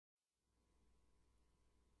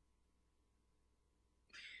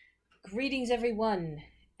Greetings, everyone,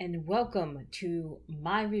 and welcome to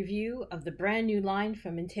my review of the brand new line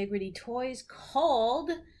from Integrity Toys called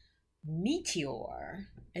Meteor.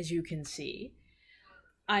 As you can see,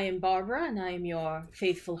 I am Barbara and I am your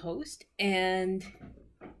faithful host. And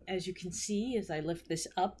as you can see, as I lift this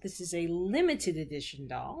up, this is a limited edition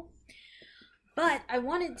doll. But I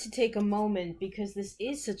wanted to take a moment because this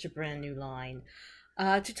is such a brand new line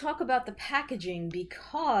to talk about the packaging,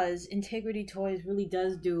 because Integrity Toys really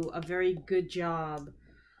does do a very good job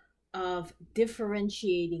of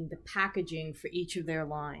differentiating the packaging for each of their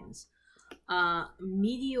lines.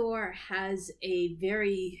 Meteor has a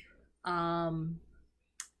very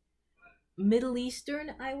Middle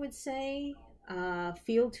Eastern, I would say,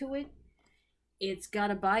 feel to it. It's got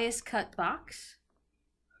a bias cut box.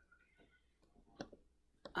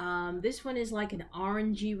 This one is like an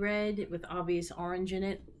orangey red with obvious orange in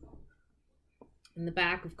it. And the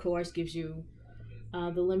back, of course, gives you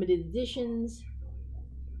the limited editions.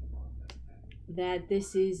 That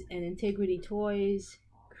this is an Integrity Toys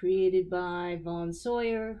created by Von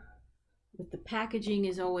Sawyer. With the packaging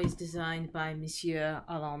is always designed by Monsieur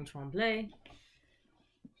Alain Tremblay.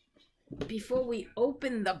 Before we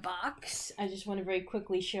open the box, I just want to very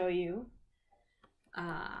quickly show you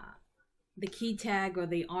the key tag, or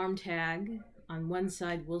the arm tag. On one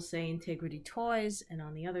side will say Integrity Toys, and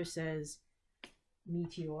on the other says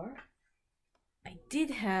Meteor. I did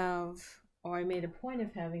have, or I made a point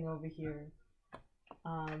of having over here,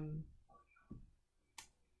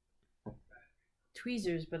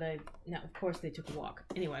 tweezers, but now of course they took a walk.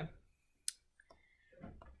 Anyway,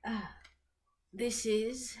 this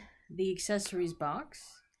is the accessories box.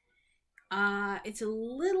 It's a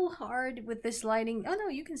little hard with this lighting. Oh no,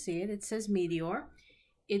 you can see it. It says Meteor.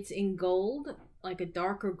 It's in gold, like a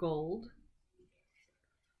darker gold.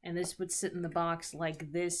 And this would sit in the box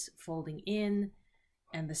like this, folding in,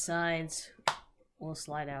 and the sides will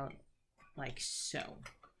slide out like so.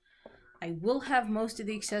 I will have most of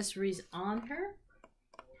the accessories on her.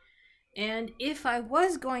 And if I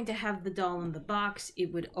was going to have the doll in the box,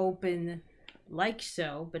 it would open like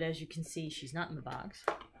so, but as you can see, she's not in the box.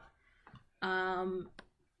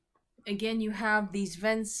 Again, you have these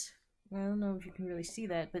vents. I don't know if you can really see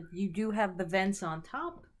that, but you do have the vents on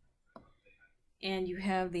top, and you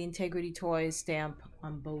have the Integrity Toys stamp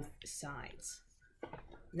on both sides.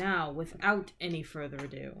 Now, without any further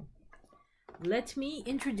ado, let me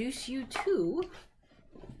introduce you to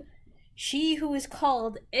she who is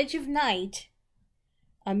called Edge of Night,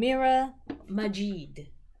 Amirah Majid.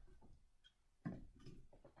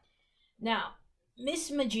 Now,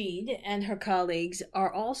 Miss Majid and her colleagues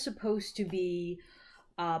are all supposed to be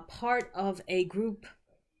part of a group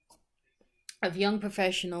of young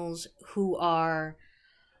professionals who are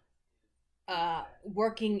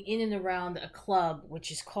working in and around a club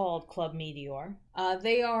which is called Club Meteor.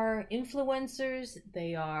 They are influencers,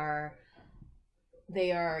 they are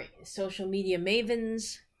social media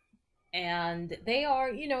mavens, and they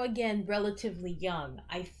are, you know, again, relatively young.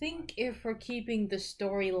 I think if we're keeping the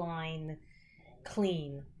storyline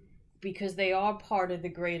clean, because they are part of the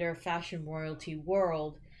greater fashion royalty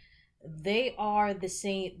world, they are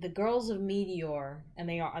the girls of Meteor, and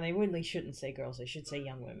they really shouldn't say girls, they should say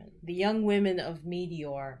young women. The young women of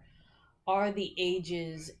Meteor are the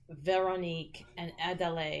ages Veronique and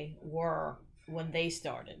Adelaide were when they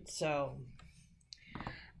started. So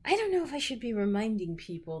I don't know if I should be reminding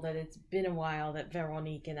people that it's been a while that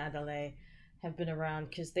Veronique and Adelaide have been around,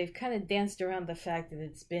 because they've kind of danced around the fact that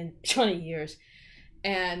it's been 20 years.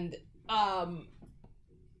 And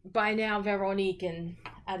by now, Veronique and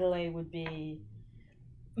Adelaide would be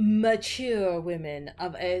mature women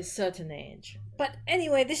of a certain age. But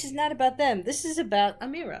anyway, this is not about them. This is about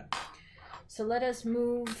Amirah. So let us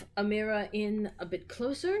move Amirah in a bit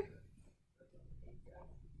closer.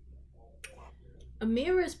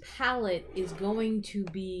 Amirah's palette is going to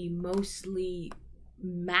be mostly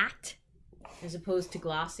matte as opposed to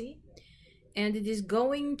glossy, and it is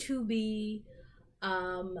going to be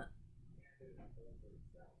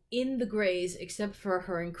in the grays, except for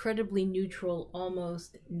her incredibly neutral,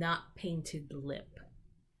 almost not painted lip.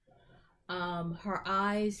 Her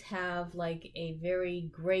eyes have like a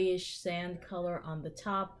very grayish sand color on the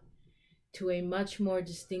top to a much more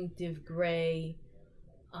distinctive gray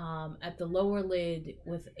at the lower lid,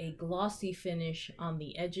 with a glossy finish on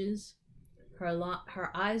the edges.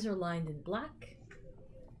 Her eyes are lined in black.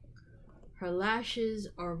 Her lashes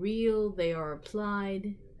are real, they are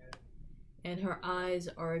applied, and her eyes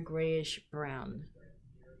are a grayish brown.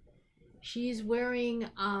 She's wearing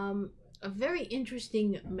a very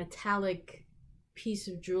interesting metallic piece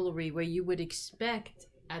of jewelry, where you would expect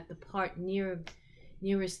at the part near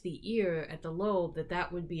nearest the ear at the lobe,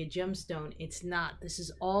 that would be a gemstone. It's not. This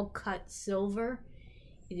is all cut silver.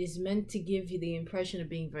 It is meant to give you the impression of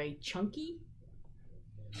being very chunky.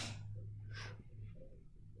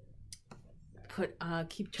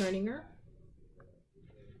 Keep turning her.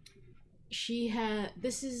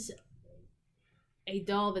 This is a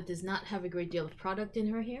doll that does not have a great deal of product in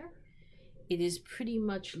her hair. It is pretty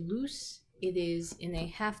much loose. It is in a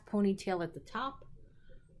half ponytail at the top.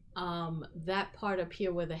 That part up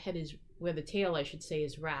here where the tail, I should say,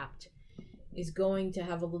 is wrapped, is going to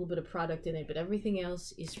have a little bit of product in it, but everything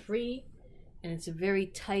else is free, and it's a very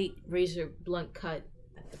tight razor blunt cut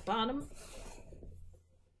at the bottom.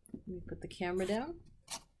 Let me put the camera down.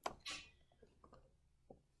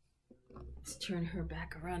 Let's turn her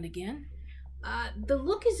back around again. The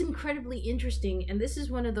look is incredibly interesting, and this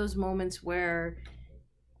is one of those moments where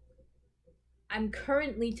I'm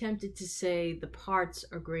currently tempted to say the parts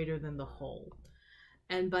are greater than the whole.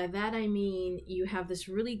 And by that I mean you have this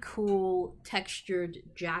really cool textured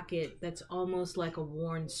jacket that's almost like a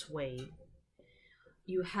worn suede.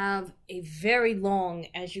 You have a very long,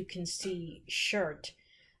 as you can see, shirt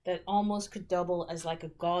that almost could double as like a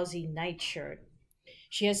gauzy nightshirt.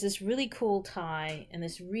 She has this really cool tie and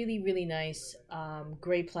this really, really nice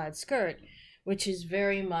gray plaid skirt, which is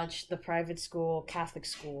very much the private school, Catholic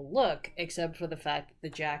school look, except for the fact that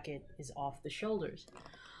the jacket is off the shoulders.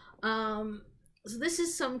 So this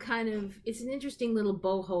is some kind of, it's an interesting little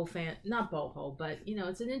boho not boho, but you know,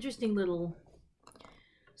 it's an interesting little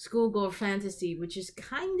schoolgirl fantasy, which is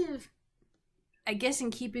kind of, I guess, in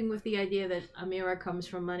keeping with the idea that Amirah comes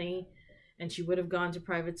from money and she would have gone to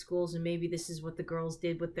private schools, and maybe this is what the girls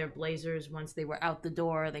did with their blazers once they were out the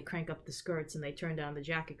door. They crank up the skirts and they turn down the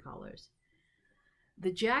jacket collars.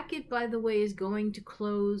 The jacket, by the way, is going to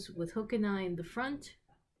close with hook and eye in the front.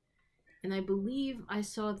 And I believe I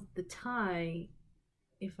saw that the tie,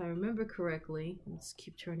 if I remember correctly, let's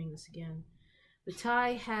keep turning this again. The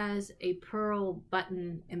tie has a pearl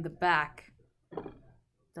button in the back.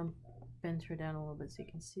 Don't bend her down a little bit so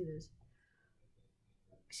you can see this.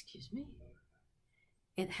 Excuse me.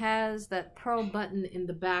 It has that pearl button in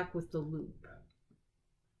the back with the loop.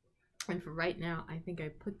 And for right now, I think I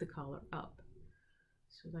put the collar up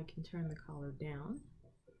so that I can turn the collar down.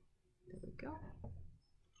 There we go.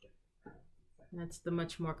 That's the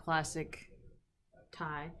much more classic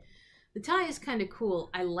tie. The tie is kind of cool.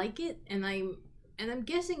 I like it, and I'm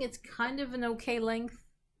guessing it's kind of an okay length.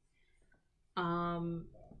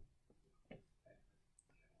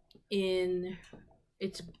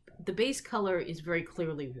 The base color is very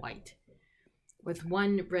clearly white, with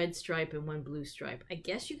one red stripe and one blue stripe. I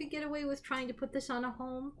guess you could get away with trying to put this on a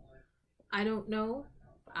home. I don't know.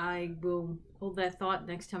 I will hold that thought.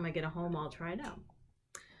 Next time I get a home, I'll try it out.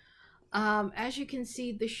 As you can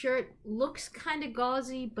see, the shirt looks kind of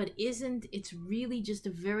gauzy, but isn't. It's really just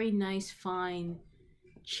a very nice, fine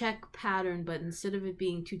check pattern, but instead of it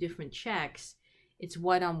being two different checks, it's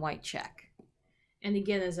white on white check. And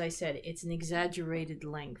again, as I said, it's an exaggerated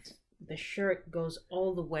length. The shirt goes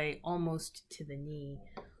all the way almost to the knee,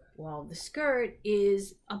 while the skirt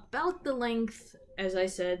is about the length, as I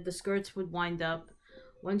said, the skirts would wind up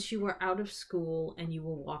once you were out of school and you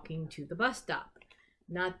were walking to the bus stop.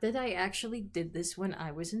 Not that I actually did this when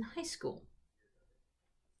I was in high school.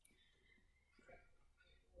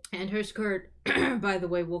 And her skirt, by the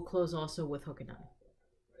way, will close also with hook and eye.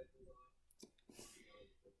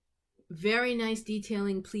 Very nice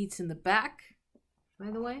detailing pleats in the back,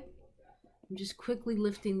 by the way. I'm just quickly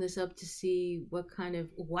lifting this up to see what kind of...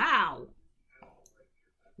 Wow!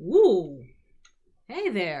 Woo! Hey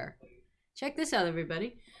there! Check this out,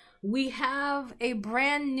 everybody. We have a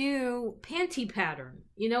brand new panty pattern.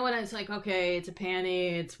 You know what? It's like, okay, it's a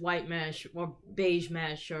panty, it's white mesh, or beige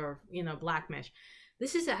mesh, or, you know, black mesh.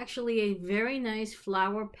 This is actually a very nice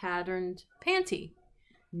flower patterned panty.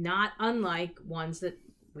 Not unlike ones that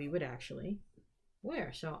we would actually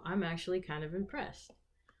wear. So I'm actually kind of impressed.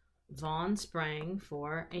 Vaughn sprang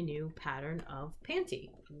for a new pattern of panty.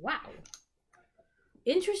 Wow.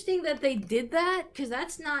 Interesting that they did that, because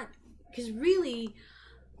that's not, because really,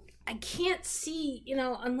 I can't see, you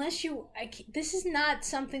know, unless you, this is not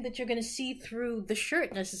something that you're going to see through the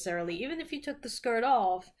shirt necessarily. Even if you took the skirt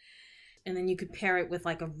off, and then you could pair it with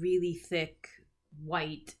like a really thick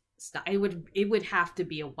white stock. It would have to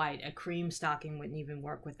be a white. A cream stocking wouldn't even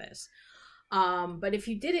work with this. But if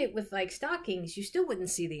you did it with like stockings, you still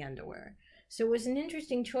wouldn't see the underwear. So it was an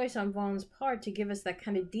interesting choice on Vaughn's part to give us that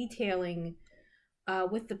kind of detailing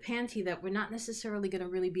with the panty that we're not necessarily going to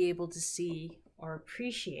really be able to see or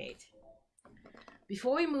appreciate.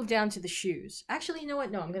 Before we move down to the shoes, actually, you know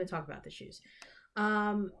what? No, I'm going to talk about the shoes.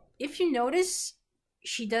 If you notice,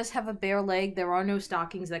 she does have a bare leg. There are no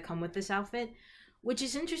stockings that come with this outfit, which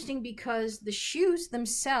is interesting because the shoes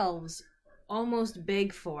themselves almost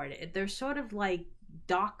beg for it. They're sort of like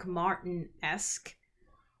Doc Marten-esque,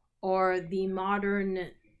 or the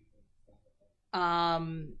modern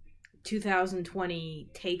 2020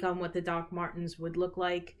 take on what the Doc Martens would look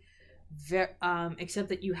like, except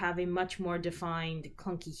that you have a much more defined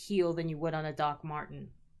clunky heel than you would on a Doc Marten.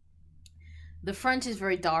 The front is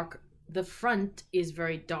very dark. The front is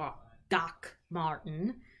very dark, Doc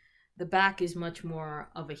Marten. The back is much more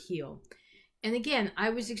of a heel. And again, I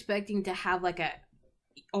was expecting to have like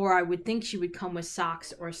or I would think she would come with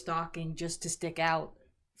socks or stocking just to stick out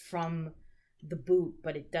from the boot,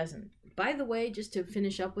 but it doesn't. By the way, just to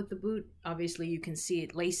finish up with the boot, obviously you can see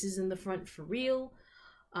it laces in the front for real.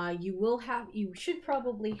 You should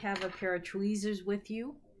probably have a pair of tweezers with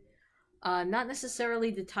you. Not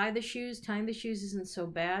necessarily to tie the shoes. Tying the shoes isn't so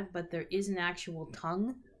bad, but there is an actual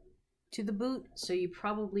tongue to the boot, so you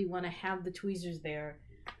probably want to have the tweezers there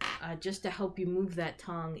just to help you move that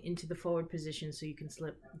tongue into the forward position so you can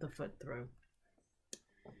slip the foot through.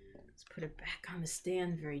 Let's put it back on the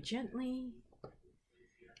stand very gently.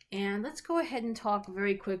 And let's go ahead and talk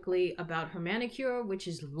very quickly about her manicure, which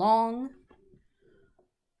is long.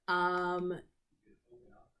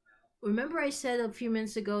 Remember I said a few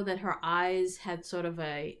minutes ago that her eyes had sort of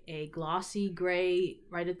a glossy gray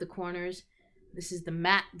right at the corners? This is the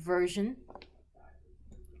matte version.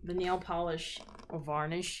 The nail polish or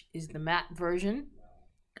varnish is the matte version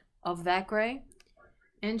of that gray.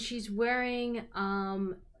 And she's wearing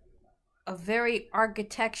a very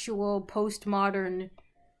architectural, postmodern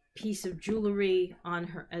piece of jewelry on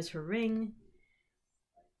her as her ring.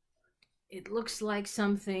 It looks like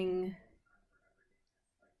something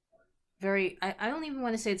very, I don't even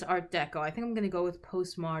want to say it's Art Deco. I think I'm going to go with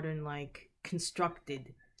postmodern, like,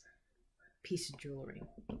 constructed piece of jewelry.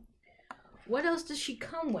 What else does she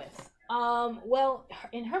come with? Well,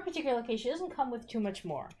 in her particular case, she doesn't come with too much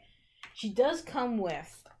more. She does come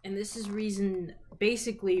with, and this is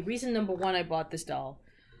basically reason number one I bought this doll,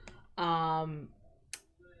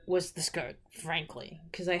 was the skirt, frankly,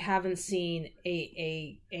 because I haven't seen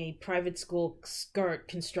a private school skirt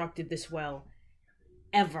constructed this well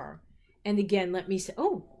ever. And again, let me say,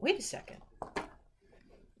 oh, wait a second.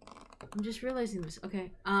 I'm just realizing this.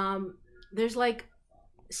 Okay. There's like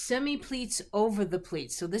semi-pleats over the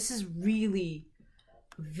pleats. So this is really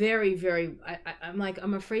very, very,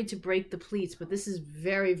 I'm afraid to break the pleats, but this is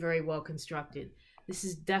very, very well constructed. This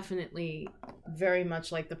is definitely very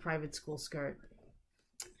much like the private school skirt.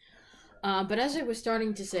 But as I was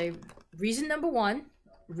starting to say, reason number one,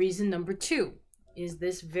 reason number two is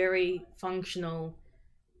this very functional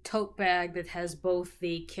tote bag that has both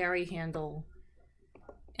the carry handle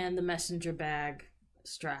and the messenger bag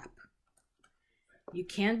strap. You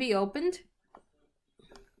can be opened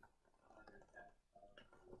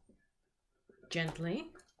gently,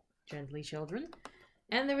 children,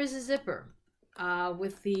 and there is a zipper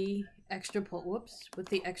with the extra pull. With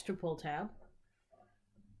the extra pull tab.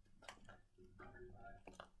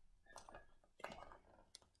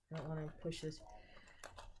 I don't want to push this.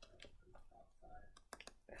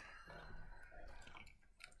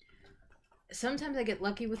 Sometimes I get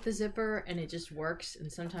lucky with the zipper and it just works,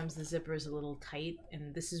 and sometimes the zipper is a little tight,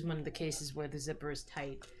 and this is one of the cases where the zipper is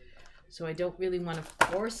tight. So I don't really want to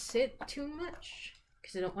force it too much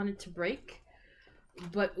because I don't want it to break.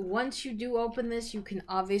 But once you do open this, you can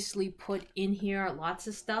obviously put in here lots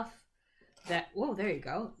of stuff that, whoa, there you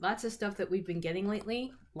go. Lots of stuff that we've been getting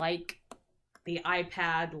lately, like the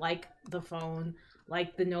iPad, like the phone,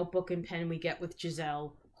 like the notebook and pen we get with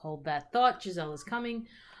Giselle. Hold that thought, Giselle is coming.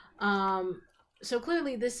 So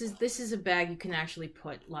clearly this is a bag you can actually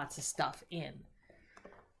put lots of stuff in.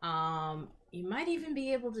 You might even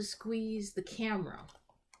be able to squeeze the camera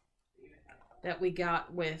that we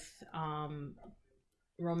got with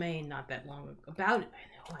Romaine not that long ago. I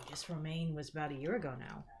guess Romaine was about a year ago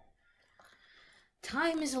now.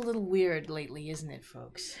 Time is a little weird lately, isn't it,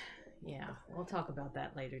 folks? Yeah, we'll talk about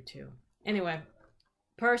that later too. Anyway,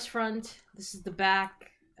 purse front. This is the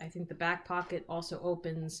back. I think the back pocket also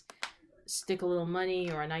opens. Stick a little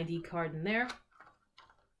money or an ID card in there.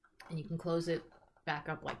 And you can close it back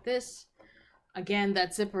up like this. Again,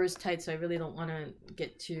 that zipper is tight, so I really don't want to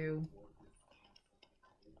get too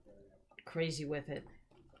crazy with it.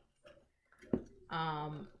 There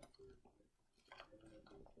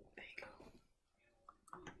you go.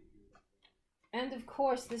 And of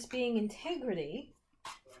course, this being Integrity,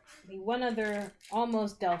 the one other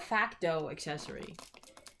almost de facto accessory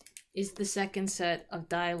is the second set of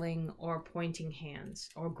dialing or pointing hands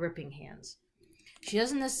or gripping hands. She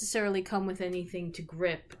doesn't necessarily come with anything to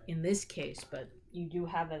grip in this case, but you do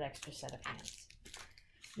have that extra set of hands.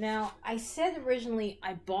 Now, I said originally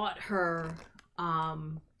I bought her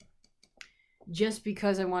just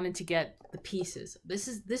because I wanted to get the pieces.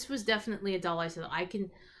 This was definitely a doll I said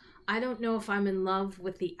I don't know if I'm in love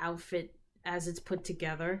with the outfit as it's put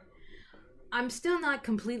together. I'm still not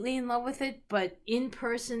completely in love with it, but in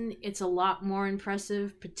person it's a lot more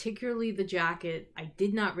impressive, particularly the jacket. I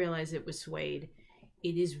did not realize it was suede.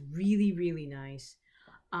 It is really, really nice.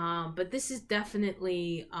 But this is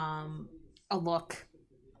definitely a look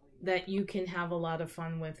that you can have a lot of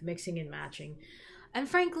fun with, mixing and matching. And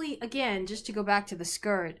frankly, again, just to go back to the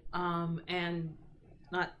skirt, and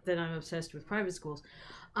not that I'm obsessed with private schools,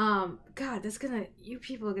 God, you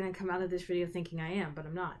people are gonna come out of this video thinking I am, but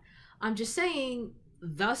I'm not. I'm just saying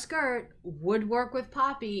the skirt would work with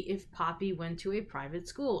Poppy if Poppy went to a private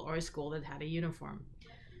school or a school that had a uniform.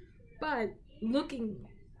 But looking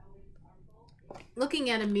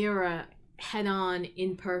at Amirah head on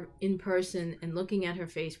in person and looking at her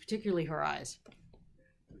face, particularly her eyes,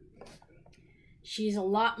 she's a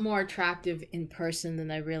lot more attractive in person than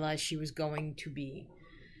I realized she was going to be.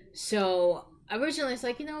 So originally it's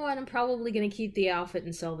like, you know what, I'm probably going to keep the outfit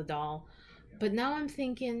and sell the doll. But now I'm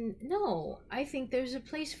thinking, no, I think there's a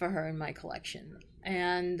place for her in my collection.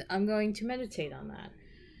 And I'm going to meditate on that.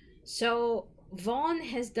 So Vaughn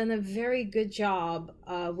has done a very good job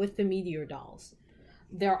with the Meteor dolls.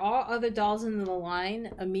 There are other dolls in the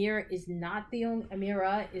line. Amirah is not the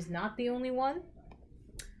only one.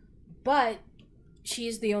 But she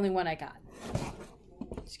is the only one I got.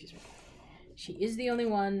 Excuse me. She is the only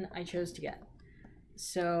one I chose to get.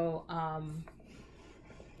 So,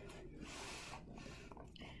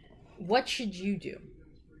 what should you do?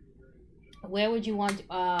 Where would you want,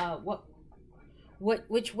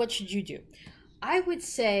 what should you do? I would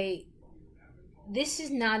say this is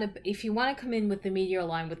not if you want to come in with the Meteor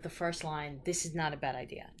line, with the first line, this is not a bad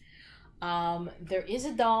idea. There is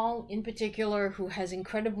a doll in particular who has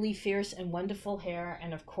incredibly fierce and wonderful hair,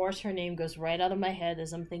 and of course her name goes right out of my head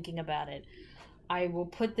as I'm thinking about it. I will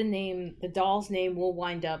put the doll's name will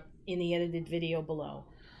wind up in the edited video below.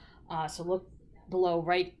 So look below,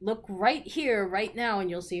 look right here, right now, and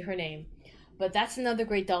you'll see her name. But that's another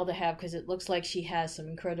great doll to have because it looks like she has some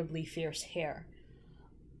incredibly fierce hair.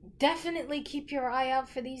 Definitely keep your eye out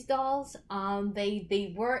for these dolls.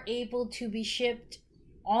 They were able to be shipped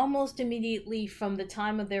almost immediately from the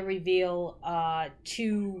time of their reveal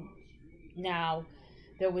to now.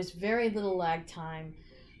 There was very little lag time.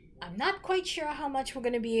 I'm not quite sure how much we're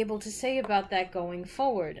going to be able to say about that going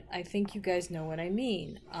forward. I think you guys know what I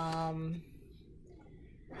mean.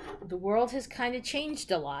 The world has kind of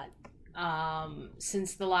changed a lot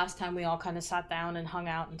since the last time we all kind of sat down and hung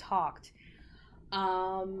out and talked.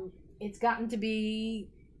 It's gotten to be,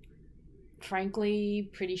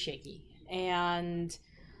 frankly, pretty shaky. And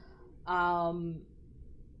I've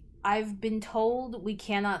been told we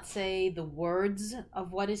cannot say the words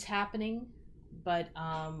of what is happening, but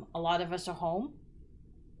a lot of us are home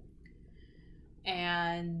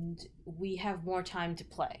and we have more time to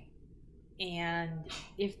play. And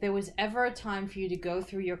if there was ever a time for you to go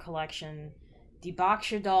through your collection, debox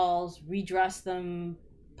your dolls, redress them,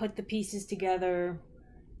 put the pieces together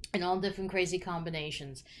in all different crazy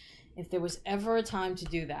combinations, if there was ever a time to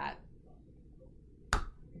do that,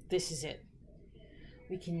 this is it.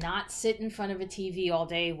 We cannot sit in front of a TV all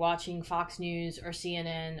day watching Fox News or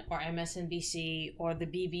CNN or MSNBC or the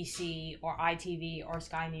BBC or ITV or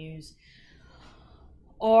Sky News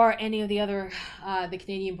or any of the other, the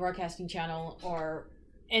Canadian Broadcasting Channel or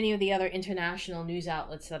any of the other international news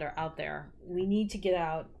outlets that are out there. We need to get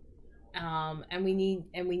out, and we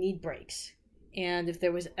need breaks. And if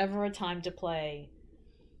there was ever a time to play,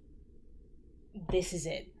 this is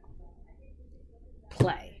it.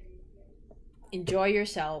 Play. Enjoy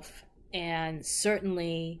yourself, and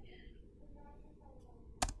certainly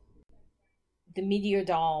the Meteor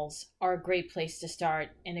dolls are a great place to start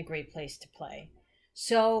and a great place to play.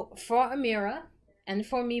 So for Amirah and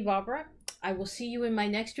for me, Barbara, I will see you in my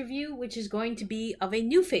next review, which is going to be of a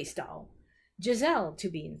new face doll, Giselle to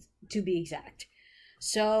be exact.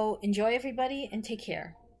 So enjoy, everybody, and take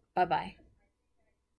care. Bye-bye.